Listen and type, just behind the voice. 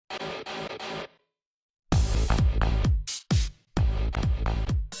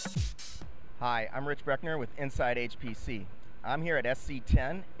Hi, I'm Rich Breckner with Inside HPC. I'm here at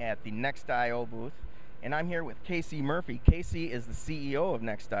SC10 at the NextIO booth, and I'm here with K.C. Murphy. K.C. is the CEO of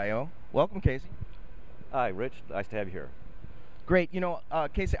NextIO. Welcome, K.C. Hi, Rich. Nice to have you here. Great. You know,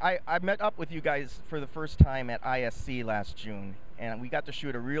 K.C., I met up with you guys for the first time at ISC last June, and we got to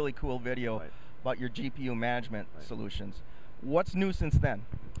shoot a really cool video about your GPU management solutions. What's new since then?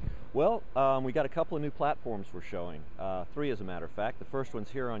 Well, we got a couple of new platforms we're showing. Three, as a matter of fact. The first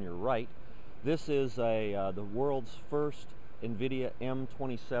one's here on your right. This is the world's first Nvidia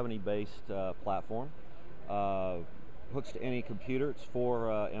M2070 based platform. Hooks to any computer. It's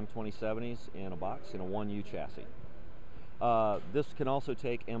four M2070s in a box in a 1U chassis. This can also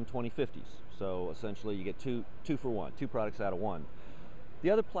take M2050s, so essentially you get two for one, two products out of one.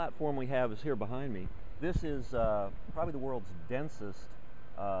 The other platform we have is here behind me. This is probably the world's densest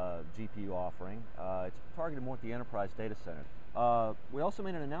GPU offering. It's targeted more at the enterprise data center. We also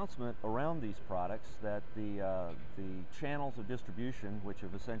made an announcement around these products that the channels of distribution, which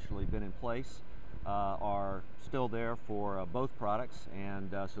have essentially been in place, are still there for both products,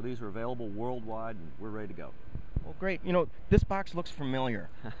 and so these are available worldwide, and we're ready to go. Well, great. You know, this box looks familiar.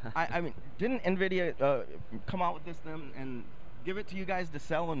 I mean, didn't Nvidia come out with this then and give it to you guys to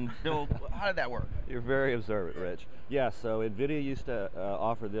sell and build? How did that work? You're very observant, Rich. Yeah, so Nvidia used to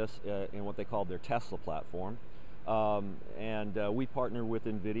offer this in what they called their Tesla platform. We partner with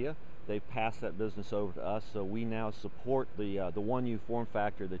Nvidia. They've passed that business over to us, so we now support the 1U form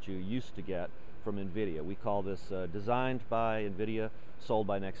factor that you used to get from Nvidia. We call this designed by Nvidia, sold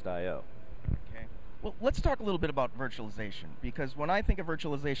by NextIO. Okay. Well, let's talk a little bit about virtualization, because when I think of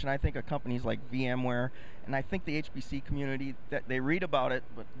virtualization, I think of companies like VMware, and I think the HPC community, that they read about it,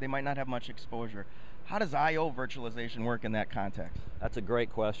 but they might not have much exposure. How does I/O virtualization work in that context? That's a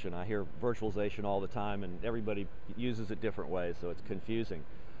great question. I hear virtualization all the time, and everybody uses it different ways, so it's confusing.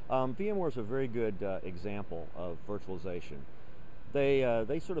 VMware is a very good example of virtualization.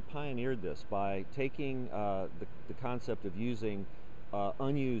 They sort of pioneered this by taking the concept of using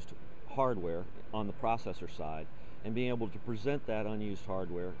unused hardware on the processor side and being able to present that unused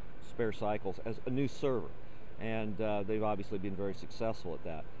hardware, spare cycles, as a new server. And they've obviously been very successful at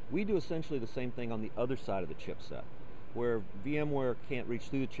that. We do essentially the same thing on the other side of the chipset. Where VMware can't reach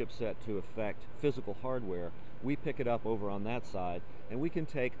through the chipset to affect physical hardware, we pick it up over on that side, and we can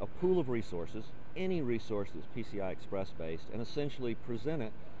take a pool of resources, any resource that's PCI Express based, and essentially present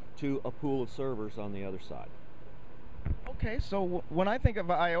it to a pool of servers on the other side. Okay, so when I think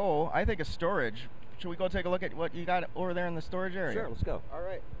of I/O, I think of storage. Should we go take a look at what you got over there in the storage area? Sure, let's go. All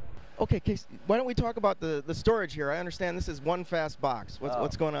right. Okay, Casey, why don't we talk about the storage here? I understand this is one fast box.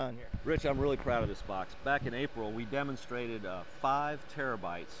 What's going on here? Rich, I'm really proud of this box. Back in April, we demonstrated 5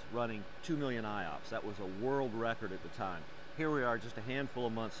 terabytes running 2 million IOPs. That was a world record at the time. Here we are just a handful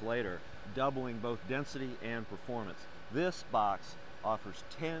of months later, doubling both density and performance. This box offers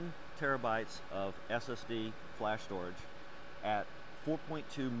 10 terabytes of SSD flash storage at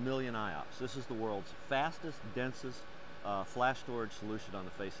 4.2 million IOPs. This is the world's fastest, densest flash storage solution on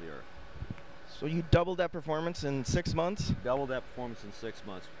the face of the earth. So you doubled that performance in 6 months? Doubled that performance in 6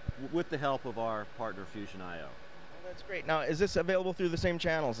 months with the help of our partner Fusion IO. Oh, that's great. Now, is this available through the same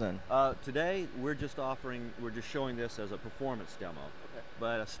channels then? Today, we're just showing this as a performance demo,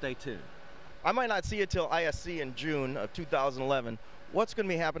 but stay tuned. I might not see it till ISC in June of 2011. What's going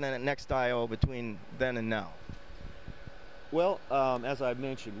to be happening at NextIO between then and now? Well, as I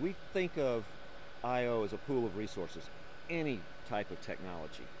mentioned, we think of I/O as a pool of resources, any type of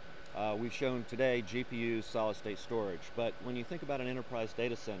technology. We've shown today GPUs, solid-state storage, but when you think about an enterprise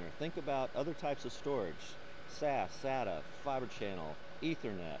data center, think about other types of storage, SAS, SATA, fiber channel,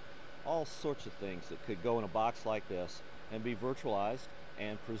 Ethernet, all sorts of things that could go in a box like this and be virtualized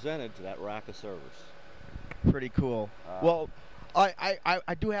and presented to that rack of servers. Pretty cool. Well,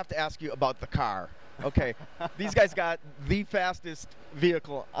 I do have to ask you about the car. Okay, these guys got the fastest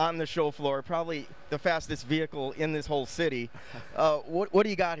vehicle on the show floor, probably the fastest vehicle in this whole city. What do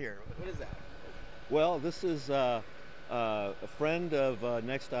you got here? What is that? Well, this is a friend of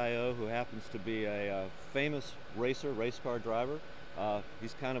NextIO who happens to be a famous race car driver.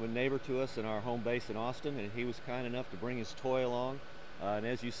 He's kind of a neighbor to us in our home base in Austin, and he was kind enough to bring his toy along. And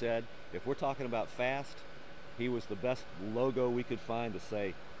as you said, if we're talking about fast, he was the best logo we could find to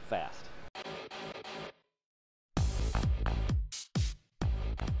say fast.